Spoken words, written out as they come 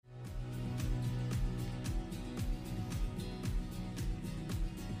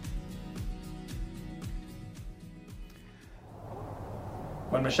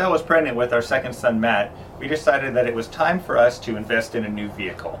When Michelle was pregnant with our second son, Matt, we decided that it was time for us to invest in a new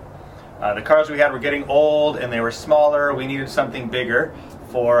vehicle. The cars we had were getting old and they were smaller. We needed something bigger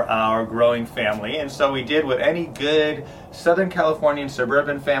for our growing family. And so we did what any good Southern Californian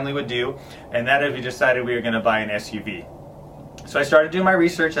suburban family would do, and that is we decided we were going to buy an SUV. So I started doing my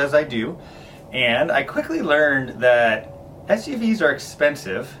research as I do, and I quickly learned that SUVs are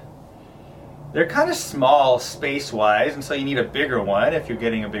expensive. They're kind of small space-wise, and so you need a bigger one if you're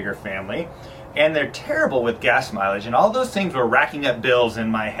getting a bigger family. And they're terrible with gas mileage, and all those things were racking up bills in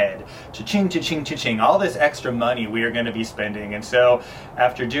my head. Cha-ching, cha-ching, cha-ching, all this extra money we are going to be spending. And so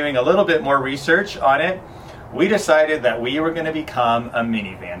after doing a little bit more research on it, we decided that we were going to become a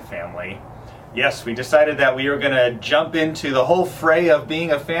minivan family. Yes, we decided that we were going to jump into the whole fray of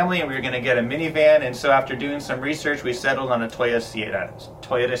being a family, and we were going to get a minivan. And so after doing some research, we settled on a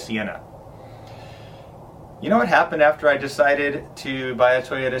Toyota Sienna. You know what happened after I decided to buy a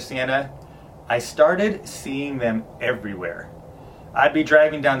Toyota Sienna? I started seeing them everywhere. I'd be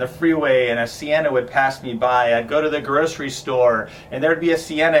driving down the freeway and a Sienna would pass me by. I'd go to the grocery store and there'd be a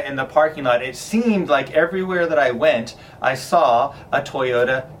Sienna in the parking lot. It seemed like everywhere that I went, I saw a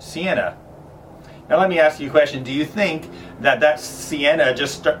Toyota Sienna. Now let me ask you a question. Do you think that Sienna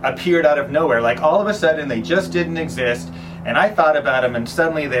just appeared out of nowhere? Like all of a sudden they just didn't exist and I thought about them and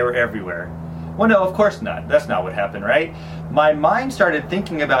suddenly they were everywhere? Well, no, of course not. That's not what happened, right? My mind started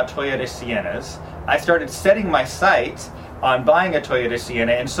thinking about Toyota Siennas. I started setting my sights on buying a Toyota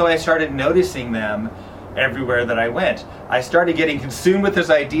Sienna, and so I started noticing them everywhere that I went. I started getting consumed with this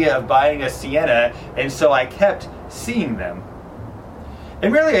idea of buying a Sienna, and so I kept seeing them.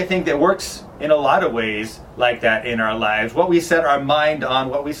 And really, I think that works in a lot of ways like that in our lives. What we set our mind on,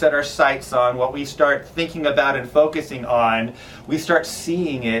 what we set our sights on, what we start thinking about and focusing on, we start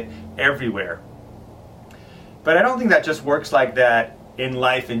seeing it everywhere. But I don't think that just works like that in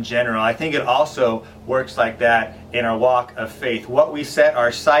life in general. I think it also works like that in our walk of faith. What we set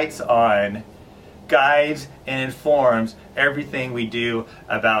our sights on guides and informs everything we do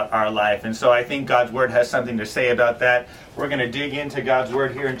about our life. And so I think God's Word has something to say about that. We're going to dig into God's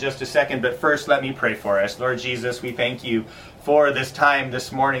Word here in just a second, but first let me pray for us. Lord Jesus, we thank you for this time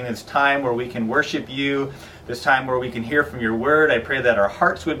this morning, this time where we can worship you, this time where we can hear from your Word. I pray that our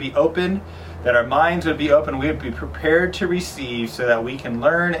hearts would be open, that our minds would be open, we would be prepared to receive so that we can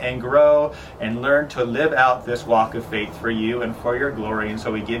learn and grow and learn to live out this walk of faith for you and for your glory. And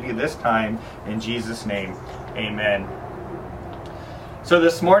so we give you this time in Jesus' name. Amen. So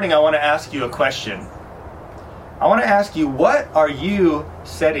this morning I want to ask you a question. I want to ask you, what are you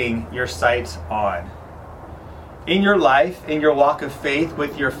setting your sights on? In your life, in your walk of faith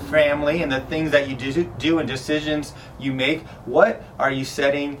with your family and the things that you do and decisions you make, what are you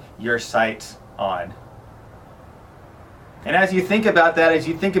setting your sights on? And as you think about that, as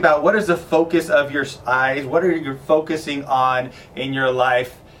you think about what is the focus of your eyes, what are you focusing on in your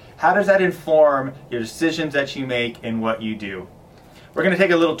life, how does that inform your decisions that you make and what you do? We're going to take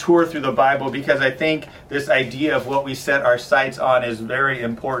a little tour through the Bible because I think this idea of what we set our sights on is very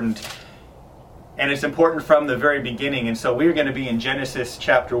important. And it's important from the very beginning. And so we're going to be in Genesis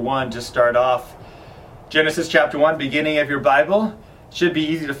chapter 1 to start off. Genesis chapter 1, beginning of your Bible. Should be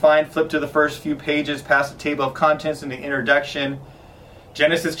easy to find. Flip to the first few pages past the table of contents in the introduction.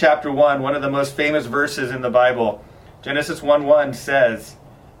 Genesis chapter 1, one of the most famous verses in the Bible. Genesis 1:1 says,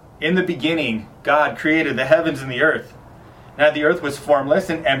 "In the beginning, God created the heavens and the earth. Now the earth was formless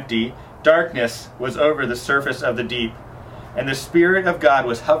and empty. Darkness was over the surface of the deep. And the Spirit of God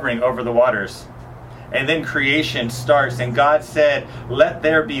was hovering over the waters." And then creation starts, and God said, "Let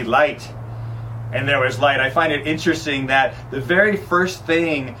there be light." And there was light. I find it interesting that the very first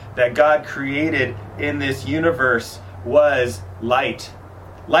thing that God created in this universe was light.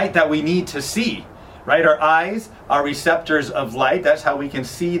 Light that we need to see, right? Our eyes are receptors of light. That's how we can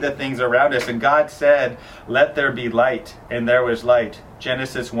see the things around us. And God said, "Let there be light." And there was light.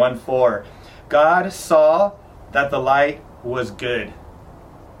 Genesis 1:4. God saw that the light was good.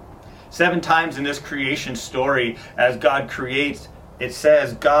 7 times in this creation story, as God creates, it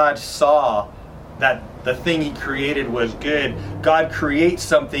says God saw that the thing he created was good. God creates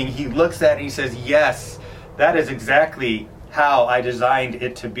something, he looks at it and he says, "Yes, that is exactly how I designed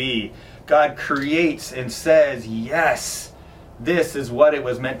it to be." God creates and says, "Yes, this is what it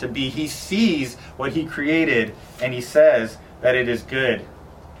was meant to be." He sees what he created and he says that it is good.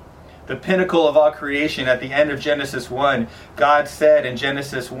 The pinnacle of all creation at the end of Genesis 1, God said in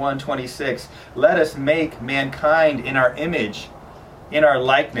Genesis 1:26, "Let us make mankind in our image, in our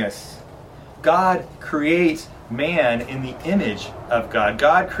likeness." God creates man in the image of God.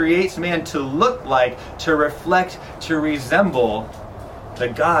 God creates man to look like, to reflect, to resemble the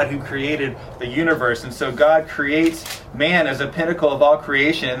God who created the universe. And so God creates man as a pinnacle of all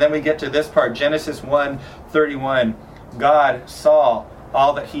creation. And then we get to this part, Genesis 1:31. God saw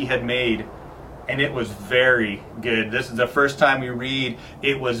all that he had made, and it was very good. This is the first time we read,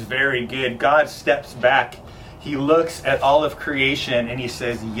 it was very good. God steps back. He looks at all of creation and he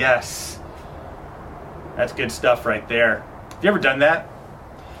says, yes. That's good stuff right there. Have you ever done that?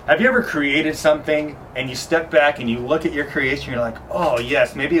 Have you ever created something and you step back and you look at your creation and you're like, oh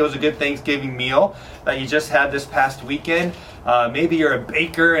yes, maybe it was a good Thanksgiving meal that you just had this past weekend. Maybe you're a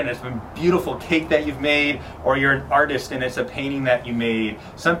baker and it's a beautiful cake that you've made, or you're an artist and it's a painting that you made,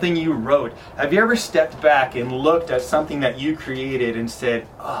 something you wrote. Have you ever stepped back and looked at something that you created and said,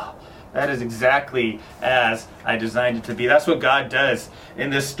 oh, that is exactly as I designed it to be? That's what God does.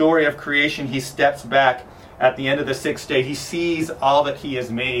 In this story of creation, he steps back. At the end of the sixth day, he sees all that he has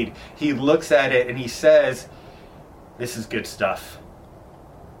made. He looks at it and he says, this is good stuff.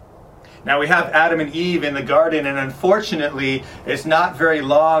 Now we have Adam and Eve in the garden, and unfortunately, it's not very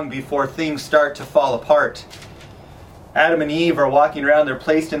long before things start to fall apart. Adam and Eve are walking around. They're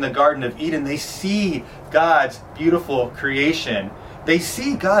placed in the Garden of Eden. They see God's beautiful creation. They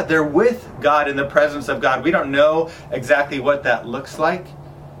see God. They're with God, in the presence of God. We don't know exactly what that looks like.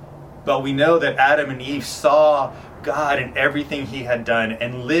 But we know that Adam and Eve saw God in everything he had done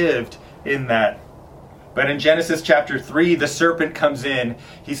and lived in that. But in Genesis chapter 3, the serpent comes in.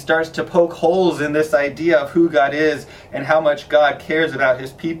 He starts to poke holes in this idea of who God is and how much God cares about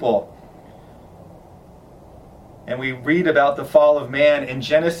his people. And we read about the fall of man. In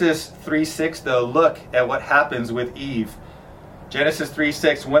Genesis 3:6, though, look at what happens with Eve. Genesis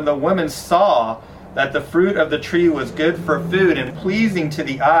 3:6, when the woman saw that the fruit of the tree was good for food and pleasing to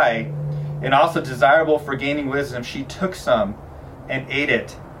the eye, and also desirable for gaining wisdom, she took some and ate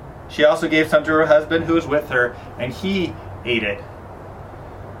it. She also gave some to her husband who was with her, and he ate it.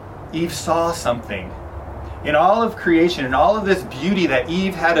 Eve saw something. In all of creation, in all of this beauty that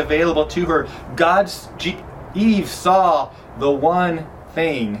Eve had available to her, Eve saw the one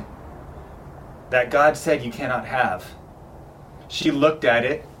thing that God said you cannot have. She looked at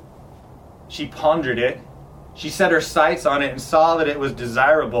it. She pondered it. She set her sights on it and saw that it was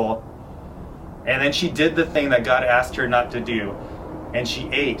desirable. And then she did the thing that God asked her not to do. And she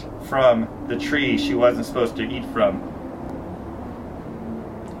ate from the tree she wasn't supposed to eat from.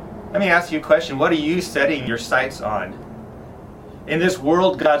 Let me ask you a question. What are you setting your sights on? In this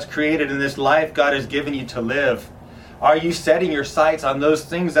world God's created, in this life God has given you to live, are you setting your sights on those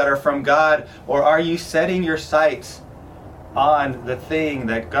things that are from God? Or are you setting your sights on the thing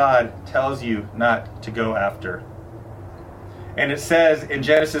that God tells you not to go after? And it says in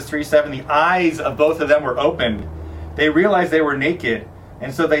Genesis 3:7, the eyes of both of them were opened. They realized they were naked,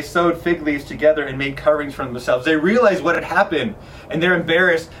 and so they sewed fig leaves together and made coverings for themselves. They realized what had happened, and they're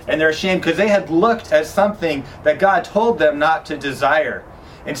embarrassed and they're ashamed because they had looked at something that God told them not to desire.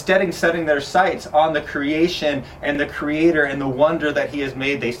 Instead of setting their sights on the creation and the Creator and the wonder that he has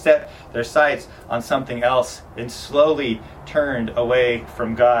made, they set their sights on something else and slowly turned away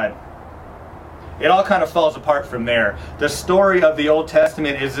from God. It all kind of falls apart from there. The story of the Old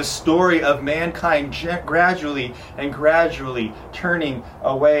Testament is the story of mankind gradually turning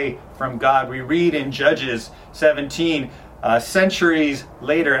away from God. We read in Judges 17, centuries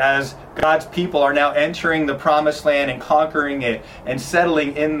later, as God's people are now entering the promised land and conquering it and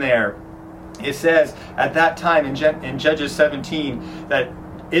settling in there. It says at that time in Judges 17 that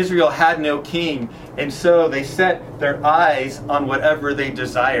Israel had no king, and so they set their eyes on whatever they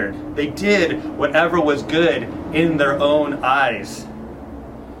desired. They did whatever was good in their own eyes.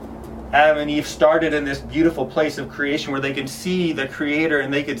 Adam and Eve started in this beautiful place of creation where they could see the Creator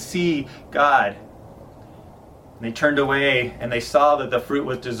and they could see God. And they turned away and they saw that the fruit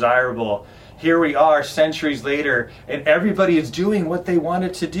was desirable. Here we are centuries later, and everybody is doing what they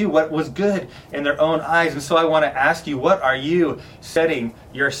wanted to do, what was good in their own eyes. And so I want to ask you, what are you setting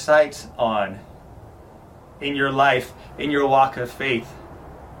your sights on in your life, in your walk of faith?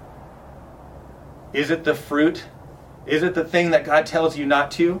 Is it the fruit? Is it the thing that God tells you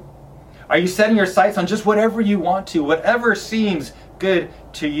not to? Are you setting your sights on just whatever you want to, whatever seems good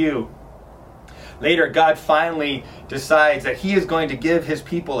to you? Later, God finally decides that he is going to give his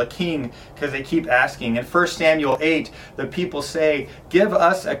people a king because they keep asking. In 1 Samuel 8, the people say, give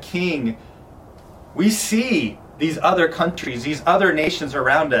us a king. We see these other countries, these other nations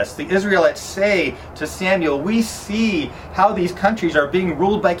around us. The Israelites say to Samuel, we see how these countries are being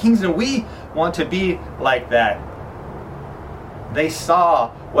ruled by kings and we want to be like that. They saw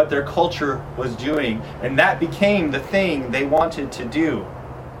what their culture was doing, and that became the thing they wanted to do.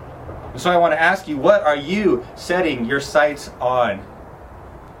 So I want to ask you, what are you setting your sights on?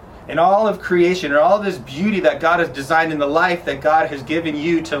 in all of creation, and all this beauty that God has designed in the life that God has given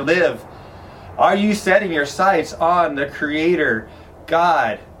you to live? Are you setting your sights on the Creator,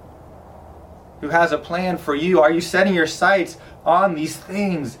 God, who has a plan for you? Are you setting your sights on these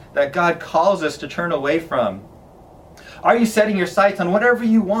things that God calls us to turn away from? Are you setting your sights on whatever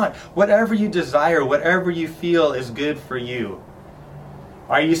you want, whatever you desire, whatever you feel is good for you?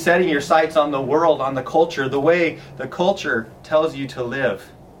 Are you setting your sights on the world, on the culture, the way the culture tells you to live?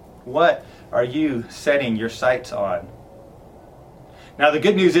 What are you setting your sights on? Now, the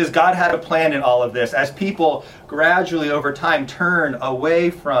good news is God had a plan in all of this. As people gradually over time turn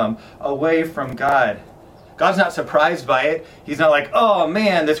away from God, God's not surprised by it. He's not like, oh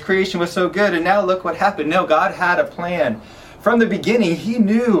man, this creation was so good and now look what happened. No, God had a plan. From the beginning, He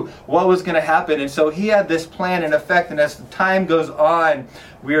knew what was going to happen, and so He had this plan in effect, and as the time goes on,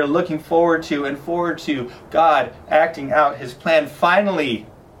 we are looking forward to God acting out His plan. Finally,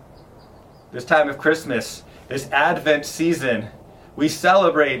 this time of Christmas, this Advent season, we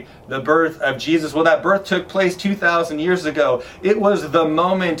celebrate the birth of Jesus. Well, that birth took place 2,000 years ago. It was the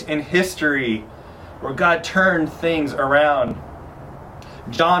moment in history where God turned things around.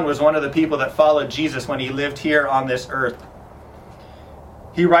 John was one of the people that followed Jesus when He lived here on this earth.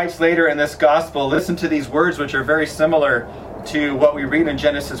 He writes later in this gospel, listen to these words which are very similar to what we read in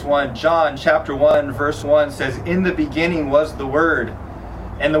Genesis 1. John chapter 1 verse 1 says, "In the beginning was the Word,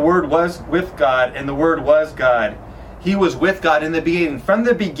 and the Word was with God, and the Word was God." He was with God in the beginning. From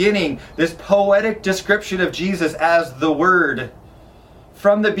the beginning, this poetic description of Jesus as the Word.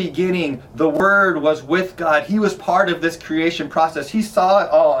 From the beginning, the Word was with God. He was part of this creation process. He saw it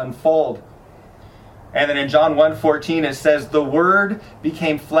all unfold. And then in John 1:14 it says, "The Word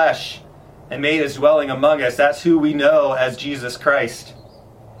became flesh and made His dwelling among us." That's who we know as Jesus Christ.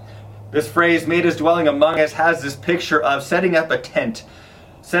 This phrase, "made His dwelling among us," has this picture of setting up a tent,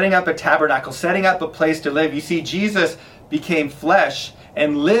 setting up a tabernacle, setting up a place to live. You see, Jesus became flesh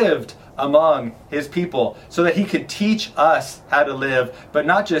and lived among His people so that He could teach us how to live, but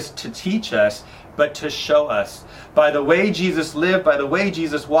not just to teach us, but to show us. By the way Jesus lived, by the way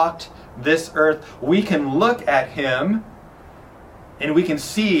Jesus walked this earth, we can look at Him and we can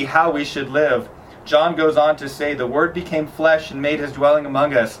see how we should live. John goes on to say, "The Word became flesh and made His dwelling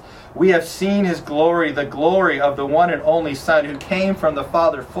among us. We have seen His glory, the glory of the one and only Son who came from the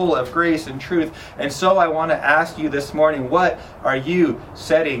Father, full of grace and truth." And so I want to ask you this morning, what are you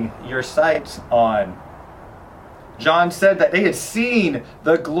setting your sights on? John said that they had seen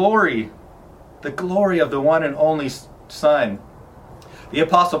the glory of the one and only Son. The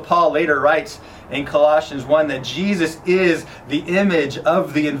Apostle Paul later writes in Colossians 1 that Jesus is the image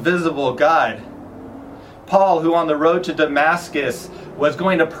of the invisible God. Paul, who on the road to Damascus was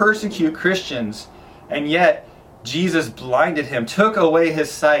going to persecute Christians, and yet Jesus blinded him, took away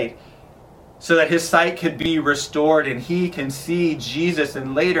his sight, so that his sight could be restored and he can see Jesus,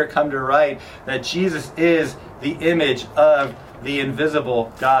 and later come to write that Jesus is the image of the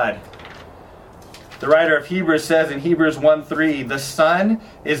invisible God. The writer of Hebrews says in Hebrews 1:3, "The Son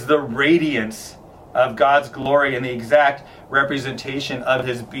is the radiance of God's glory and the exact representation of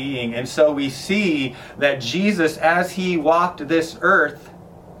His being." And so we see that Jesus, as He walked this earth,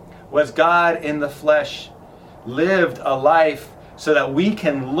 was God in the flesh, lived a life so that we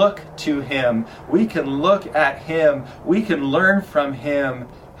can look to Him, we can look at Him, we can learn from Him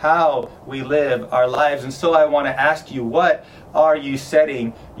how we live our lives. And so I want to ask you, what are you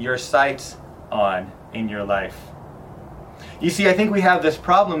setting your sights on in your life? You see, I think we have this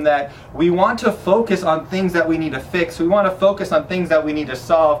problem that we want to focus on things that we need to fix. We want to focus on things that we need to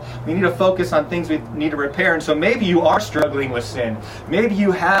solve. We need to focus on things we need to repair. And so maybe you are struggling with sin. Maybe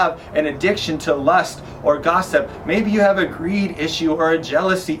you have an addiction to lust or gossip. Maybe you have a greed issue or a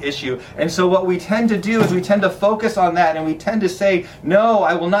jealousy issue. And so what we tend to do is we tend to focus on that, and we tend to say, "No,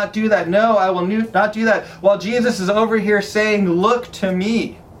 I will not do that. No, I will not do that." While Jesus is over here saying, "Look to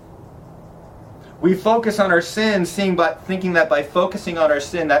me." We focus on our sin, thinking that by focusing on our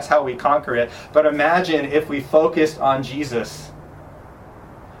sin, that's how we conquer it. But imagine if we focused on Jesus.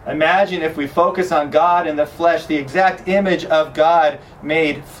 Imagine if we focus on God in the flesh, the exact image of God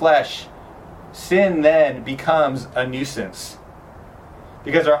made flesh. Sin then becomes a nuisance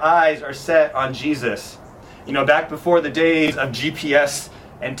because our eyes are set on Jesus. You know, back before the days of GPS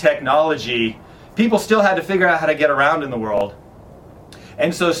and technology, people still had to figure out how to get around in the world.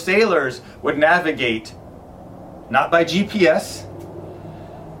 And so sailors would navigate not by GPS,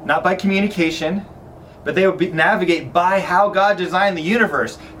 not by communication, but they would navigate by how God designed the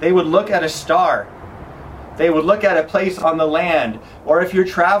universe. They would look at a star. They would look at a place on the land. Or if you're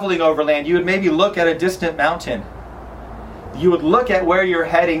traveling over land, you would maybe look at a distant mountain. you would look at where you're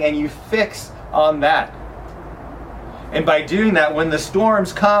heading and you fix on that. And by doing that, when the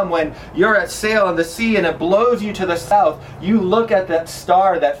storms come, when you're at sail on the sea and it blows you to the south, you look at that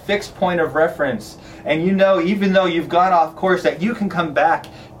star, that fixed point of reference, and you know, even though you've gone off course, that you can come back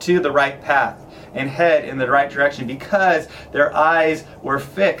to the right path and head in the right direction because their eyes were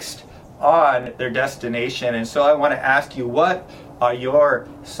fixed on their destination. And so I want to ask you, what are your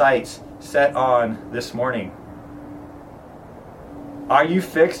sights set on this morning? Are you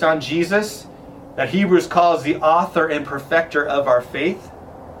fixed on Jesus, that Hebrews calls the author and perfecter of our faith?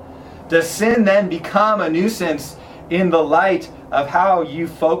 Does sin then become a nuisance in the light of how you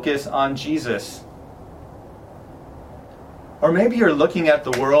focus on Jesus? Or maybe you're looking at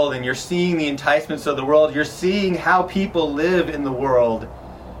the world and you're seeing the enticements of the world. You're seeing how people live in the world,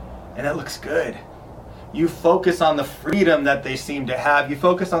 and it looks good. You focus on the freedom that they seem to have. You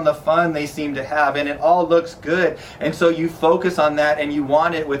focus on the fun they seem to have, and it all looks good. And so you focus on that and you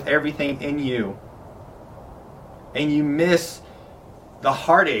want it with everything in you. And you miss the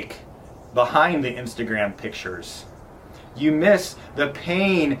heartache behind the Instagram pictures. You miss the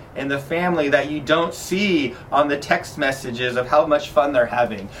pain in the family that you don't see on the text messages of how much fun they're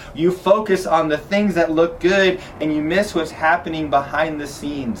having. You focus on the things that look good and you miss what's happening behind the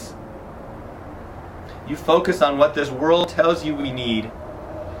scenes. You focus on what this world tells you we need,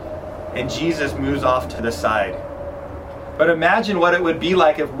 and Jesus moves off to the side. But imagine what it would be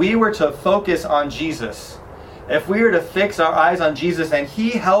like if we were to focus on Jesus. If we were to fix our eyes on Jesus and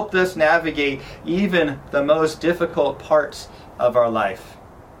He helped us navigate even the most difficult parts of our life.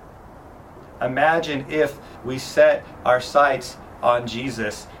 Imagine if we set our sights on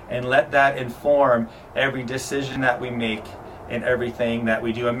Jesus and let that inform every decision that we make in everything that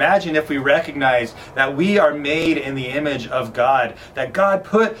we do. Imagine if we recognize that we are made in the image of God, that God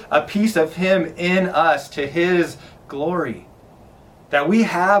put a piece of Him in us to His glory, that we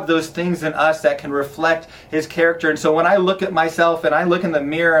have those things in us that can reflect His character. And so when I look at myself and I look in the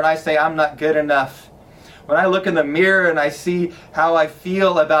mirror and I say, I'm not good enough, when I look in the mirror and I see how I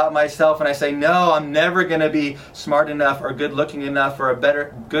feel about myself and I say, no, I'm never going to be smart enough or good looking enough or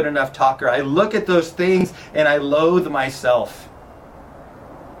good enough talker. I look at those things and I loathe myself.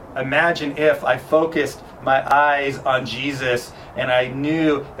 Imagine if I focused my eyes on Jesus and I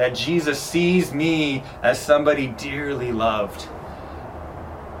knew that Jesus sees me as somebody dearly loved.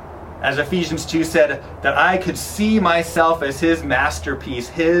 As Ephesians 2 said, that I could see myself as His masterpiece,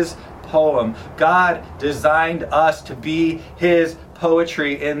 His poem. God designed us to be His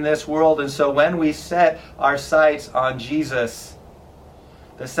poetry in this world. And so when we set our sights on Jesus,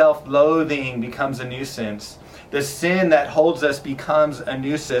 the self-loathing becomes a nuisance. The sin that holds us becomes a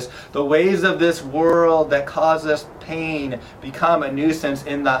nuisance. The ways of this world that cause us pain become a nuisance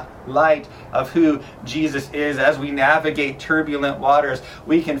in the light of who Jesus is. As we navigate turbulent waters,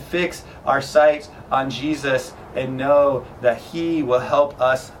 we can fix our sights on Jesus and know that He will help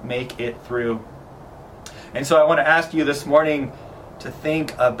us make it through. And so I want to ask you this morning to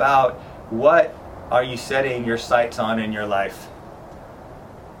think about, what are you setting your sights on in your life?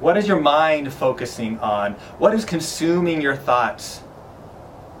 What is your mind focusing on? What is consuming your thoughts?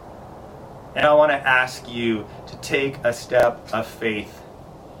 And I want to ask you to take a step of faith.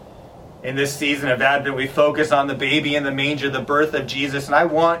 In this season of Advent, we focus on the baby in the manger, the birth of Jesus. And I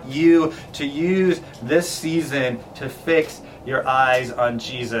want you to use this season to fix your eyes on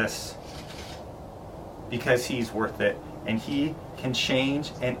Jesus, because He's worth it. And He can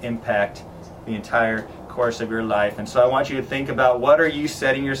change and impact the entire course of your life. And so I want you to think about, what are you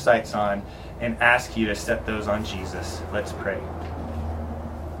setting your sights on, and ask you to set those on Jesus. Let's pray.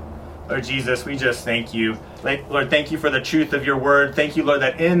 Lord Jesus, we just thank You. Lord, thank You for the truth of Your word. Thank You, Lord,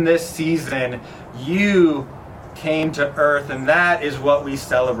 that in this season You came to earth, and that is what we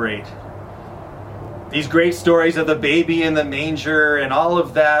celebrate. These great stories of the baby in the manger and all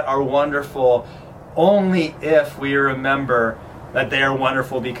of that are wonderful, only if we remember that they are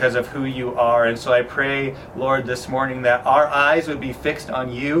wonderful because of who You are. And so I pray, Lord, this morning that our eyes would be fixed on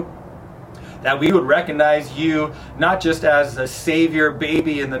You, that we would recognize You not just as the Savior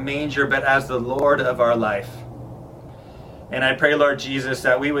baby in the manger, but as the Lord of our life. And I pray, Lord Jesus,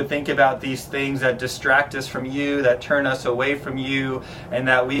 that we would think about these things that distract us from You, that turn us away from You, and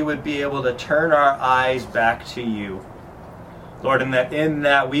that we would be able to turn our eyes back to You. Lord, and that in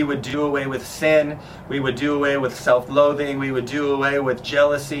that we would do away with sin, we would do away with self-loathing, we would do away with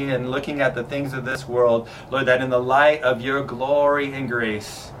jealousy and looking at the things of this world. Lord, that in the light of Your glory and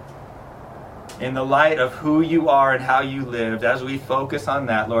grace, in the light of who You are and how You lived, as we focus on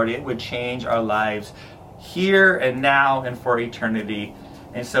that, Lord, it would change our lives here and now and for eternity.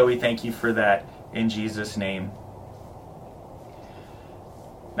 And so we thank You for that in Jesus' name.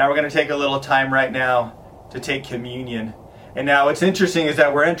 Now we're going to take a little time right now to take communion. And now what's interesting is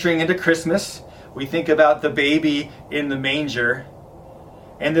that we're entering into Christmas. We think about the baby in the manger.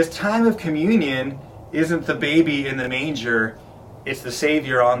 And this time of communion isn't the baby in the manger, it's the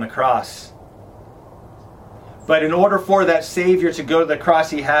Savior on the cross. But in order for that Savior to go to the cross,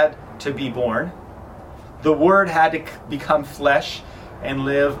 he had to be born. The Word had to become flesh and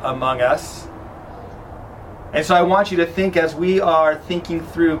live among us. And so I want you to think, as we are thinking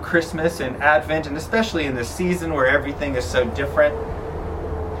through Christmas and Advent, and especially in this season where everything is so different,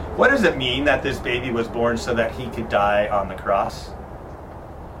 what does it mean that this baby was born so that he could die on the cross?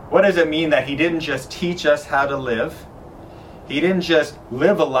 What does it mean that he didn't just teach us how to live? He didn't just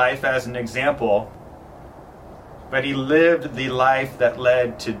live a life as an example, but he lived the life that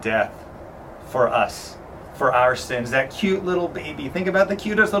led to death for us, for our sins. That cute little baby. Think about the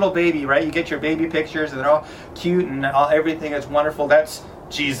cutest little baby, right? You get your baby pictures and they're all cute and everything is wonderful. That's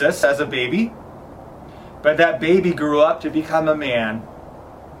Jesus as a baby. But that baby grew up to become a man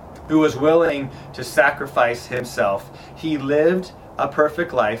who was willing to sacrifice himself. He lived a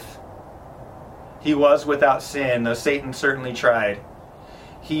perfect life. He was without sin, though Satan certainly tried.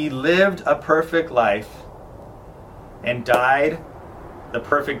 He lived a perfect life and died the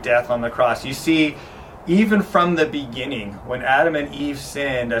perfect death on the cross. You see, even from the beginning, when Adam and Eve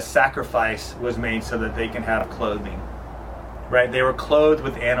sinned, a sacrifice was made so that they can have clothing. Right? They were clothed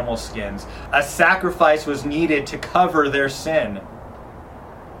with animal skins. A sacrifice was needed to cover their sin.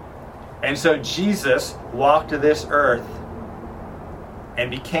 And so Jesus walked to this earth and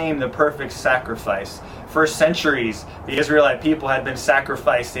became the perfect sacrifice. For centuries, the Israelite people had been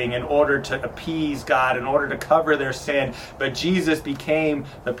sacrificing in order to appease God, in order to cover their sin. But Jesus became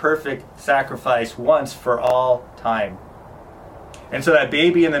the perfect sacrifice once for all time. And so that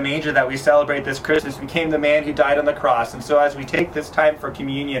baby in the manger that we celebrate this Christmas became the man who died on the cross. And so as we take this time for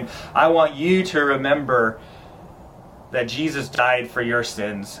communion, I want you to remember that Jesus died for your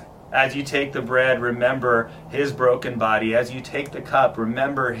sins. As you take the bread, remember his broken body. As you take the cup,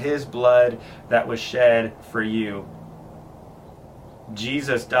 remember his blood that was shed for you.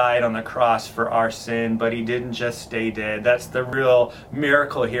 Jesus died on the cross for our sin, but he didn't just stay dead. That's the real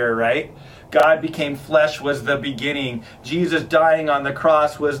miracle here, right? God became flesh was the beginning. Jesus dying on the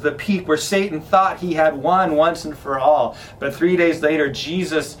cross was the peak where Satan thought he had won once and for all. But 3 days later,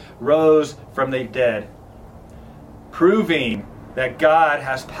 Jesus rose from the dead, proving that God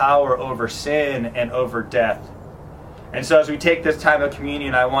has power over sin and over death. And so as we take this time of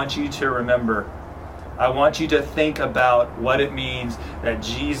communion, I want you to remember, I want you to think about what it means that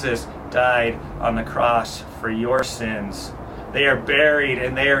Jesus died on the cross for your sins. They are buried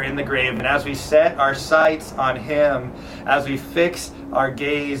and they are in the grave. And as we set our sights on him, as we fix our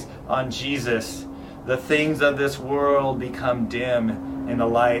gaze on Jesus, the things of this world become dim in the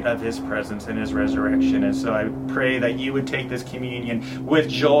light of his presence and his resurrection. And so I pray that you would take this communion with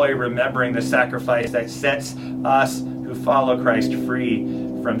joy, remembering the sacrifice that sets us who follow Christ free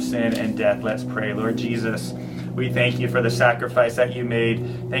from sin and death. Let's pray. Lord Jesus, we thank you for the sacrifice that you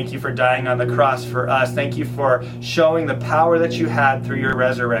made. Thank you for dying on the cross for us. Thank you for showing the power that you had through your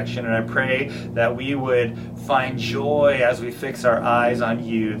resurrection. And I pray that we would find joy as we fix our eyes on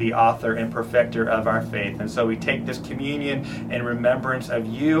you, the author and perfecter of our faith. And so we take this communion in remembrance of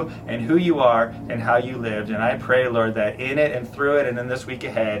you and who you are and how you lived. And I pray, Lord, that in it and through it and in this week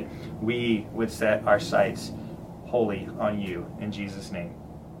ahead, we would set our sights wholly on you. In Jesus' name,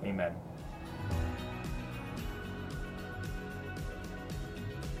 amen.